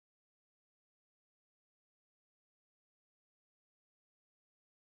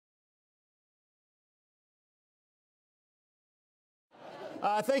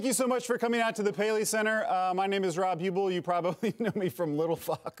Thank you so much for coming out to the Paley Center. My name is Rob Huebel. You probably know me from Little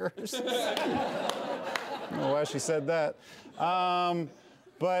Fockers. I don't know why she said that.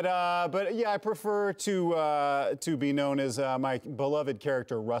 But yeah, I prefer to be known as my beloved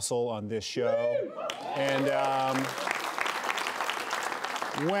character Russell on this show. And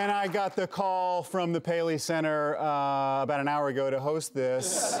when I got the call from the Paley Center about an hour ago to host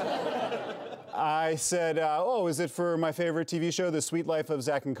this, I said, oh, is it for my favorite TV show, The Sweet Life of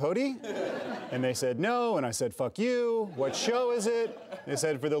Zack and Cody? And they said, no. And I said, fuck you. What show is it? They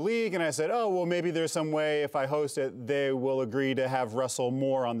said, for the league. And I said, oh, well, maybe there's some way if I host it, they will agree to have Russell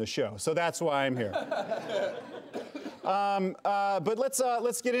more on the show. So that's why I'm here. But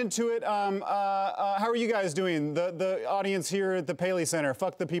let's get into it. How are you guys doing? The audience here at the Paley Center.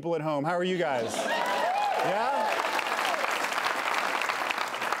 Fuck the people at home. How are you guys? Yeah?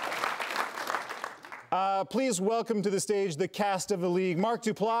 Please welcome to the stage the cast of the league. Mark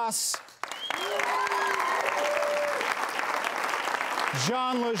Duplass.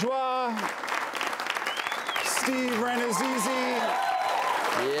 Jean Lajoie. Steve Renazizi.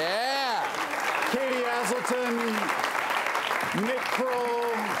 Yeah. Katie Aselton. Nick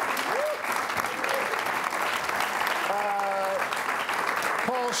Kroll.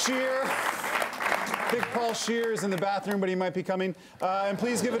 Paul Scheer. I think Paul Scheer is in the bathroom, but he might be coming. And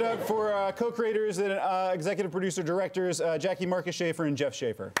please give it up for co-creators and executive producer directors Jackie Marcus Schaffer and Jeff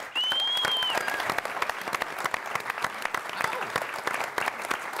Schaffer.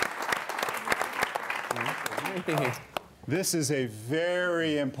 This is a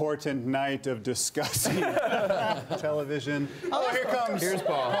very important night of discussing television. Oh, here comes. Here's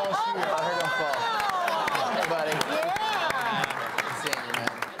Paul. Paul Scheer. Oh, here comes Paul. Hey, buddy.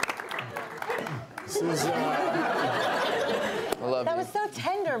 This is, I love That you. was so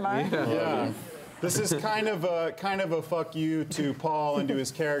tender, Mark. yeah. This is kind of a fuck you to Paul and to his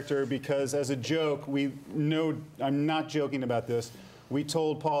character because as a joke, I'm not joking about this. We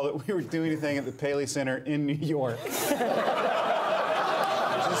told Paul that we were doing a thing at the Paley Center in New York. Just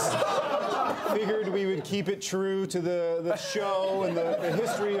figured we would keep it true to the show and the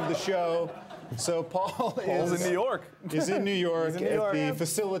history of the show. So Paul's in New York. Is in New York at the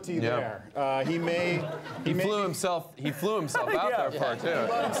facility there. He flew himself out there for it too. He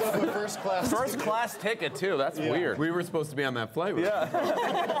bought himself a first class ticket too. That's weird. We were supposed to be on that flight with him.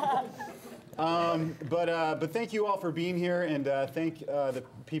 But thank you all for being here, and thank the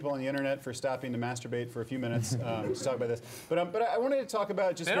people on the internet for stopping to masturbate for a few minutes to talk about this. But I wanted to talk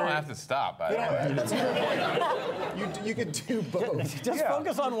about just. They don't have to stop. By the way. That's a good point. You could do both. Just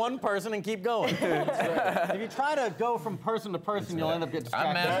focus on one person and keep going. If you try to go from person to person, you'll end up getting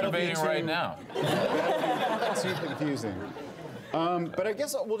distracted. I'm masturbating right now. Too confusing. But I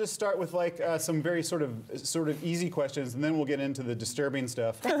guess we'll just start with like some very sort of easy questions, and then we'll get into the disturbing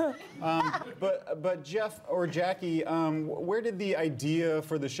stuff. But Jeff or Jackie, where did the idea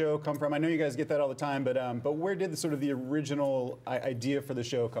for the show come from? I know you guys get that all the time, but where did the original idea for the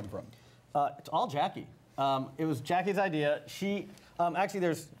show come from? It's all Jackie. It was Jackie's idea. She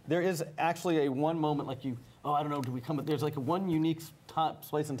actually there is actually a one moment like you. Oh, I don't know. Do we come? There's like a one unique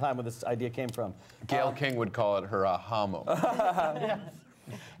place and time where this idea came from. Gail King would call it her aha moment.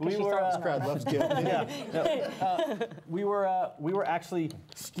 We were. This crowd loves Gail. We were actually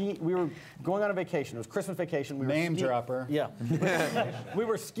skiing. We were going on a vacation. It was Christmas vacation. We were Name skiing. dropper. Yeah. We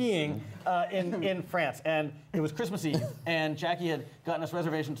were skiing in France, and it was Christmas Eve, and Jackie had gotten us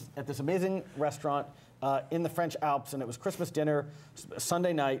reservations at this amazing restaurant in the French Alps, and it was Christmas dinner,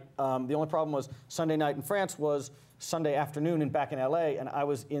 Sunday night. The only problem was Sunday night in France was Sunday afternoon and back in LA, and I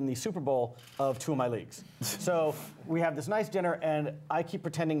was in the Super Bowl of two of my leagues. So we have this nice dinner, and I keep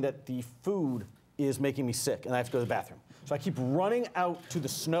pretending that the food is making me sick, and I have to go to the bathroom. So I keep running out to the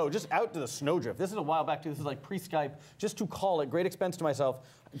snow, just out to the snowdrift. This is a while back, too. This is like pre-Skype, just to call at great expense to myself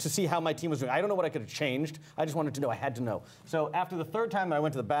to see how my team was doing. I don't know what I could have changed. I just wanted to know. I had to know. So after the third time that I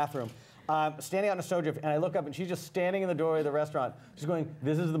went to the bathroom, standing out in a snowdrift, and I look up, and she's just standing in the doorway of the restaurant. She's going,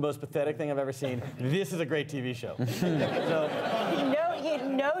 "This is the most pathetic thing I've ever seen. This is a great TV show." He had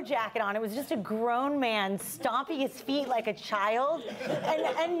no jacket on. It was just a grown man stomping his feet like a child,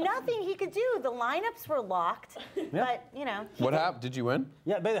 and nothing he could do. The lineups were locked, but you know. What happened? Did you win?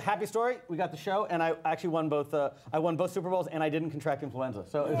 Yeah, but the happy story. We got the show, and I actually won both. I won both Super Bowls, and I didn't contract influenza.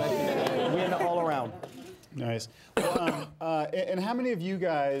 So it was actually a win all around. Nice. Well, and how many of you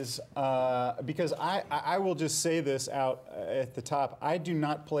guys, because I will just say this out at the top, I do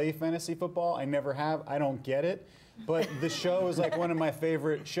not play fantasy football. I never have. I don't get it. But the show is like one of my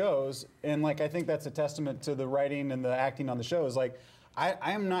favorite shows. And like I think that's a testament to the writing and the acting on the show. Is like I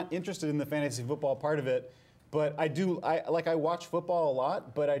am not interested in the fantasy football part of it but I watch football a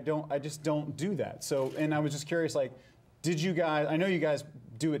lot, but I just don't do that. So, and I was just curious, like, did you guys? I know you guys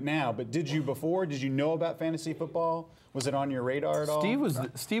do it now, but did you before? Did you know about fantasy football? Was it on your radar at all?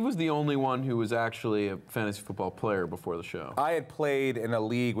 Steve was the only one who was actually a fantasy football player before the show. I had played in a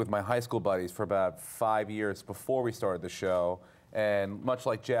league with my high school buddies for about 5 years before we started the show, and much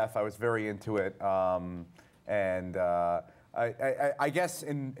like Jeff, I was very into it. I guess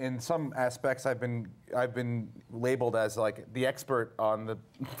in some aspects I've been labeled as like the expert on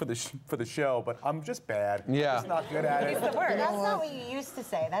for the show, but I'm just bad. Yeah. I'm just not good at it. Use the word. That's not what you used to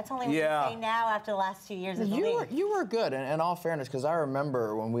say. That's only what you say now after the last 2 years of the league. You were good, in all fairness, because I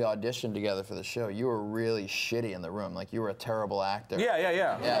remember when we auditioned together for the show, you were really shitty in the room. Like, you were a terrible actor. Yeah.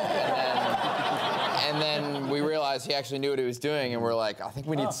 And then we realized he actually knew what he was doing, and we're like, I think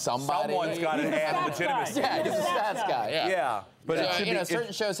we need somebody. Someone's got to add legitimacy. Yeah, he's a stats guy. Yeah. But So,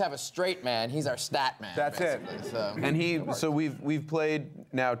 certain shows have a straight man. He's our stat man. That's it. So. And so we've played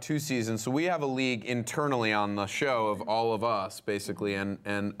now 2 seasons, so we have a league internally on the show of all of us, basically,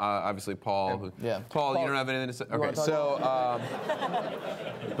 and obviously Paul. Paul, you don't have anything to say? Okay, so,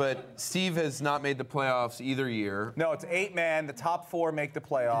 but Steve has not made the playoffs either year. No, it's 8-man. The top 4 make the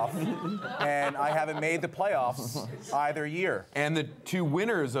playoff, and I haven't made the playoffs either year. And the 2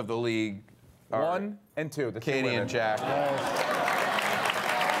 winners of the league are 1 and 2. The Katie and Jack.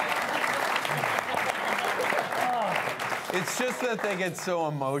 It's just that they get so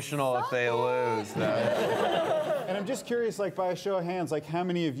emotional if they lose. And I'm just curious, like by a show of hands, like how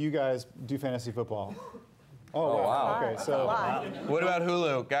many of you guys do fantasy football? Oh, wow. Okay, so What about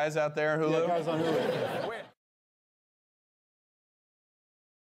Hulu? Guys out there, Hulu? yeah, guys on Hulu.